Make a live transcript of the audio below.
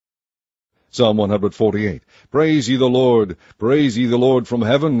Psalm 148. Praise ye the Lord. Praise ye the Lord from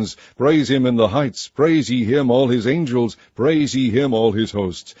heavens. Praise him in the heights. Praise ye him, all his angels. Praise ye him, all his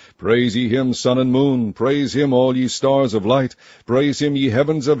hosts. Praise ye him, sun and moon. Praise him, all ye stars of light. Praise him, ye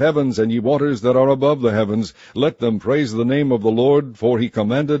heavens of heavens, and ye waters that are above the heavens. Let them praise the name of the Lord, for he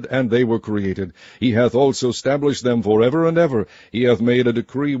commanded, and they were created. He hath also established them forever and ever. He hath made a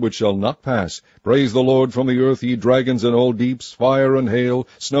decree which shall not pass. Praise the Lord from the earth, ye dragons and all deeps, fire and hail,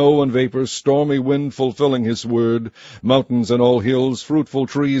 snow and vapors, stormy wind fulfilling his word, mountains and all hills, fruitful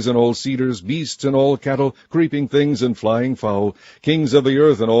trees and all cedars, beasts and all cattle, creeping things and flying fowl, kings of the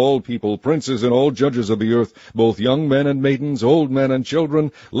earth and all people, princes and all judges of the earth, both young men and maidens, old men and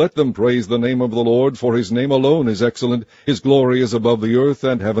children, let them praise the name of the Lord, for his name alone is excellent. His glory is above the earth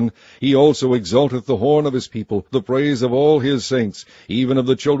and heaven. He also exalteth the horn of his people, the praise of all his saints, even of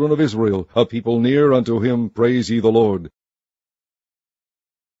the children of Israel, a people near unto him. Praise ye the Lord.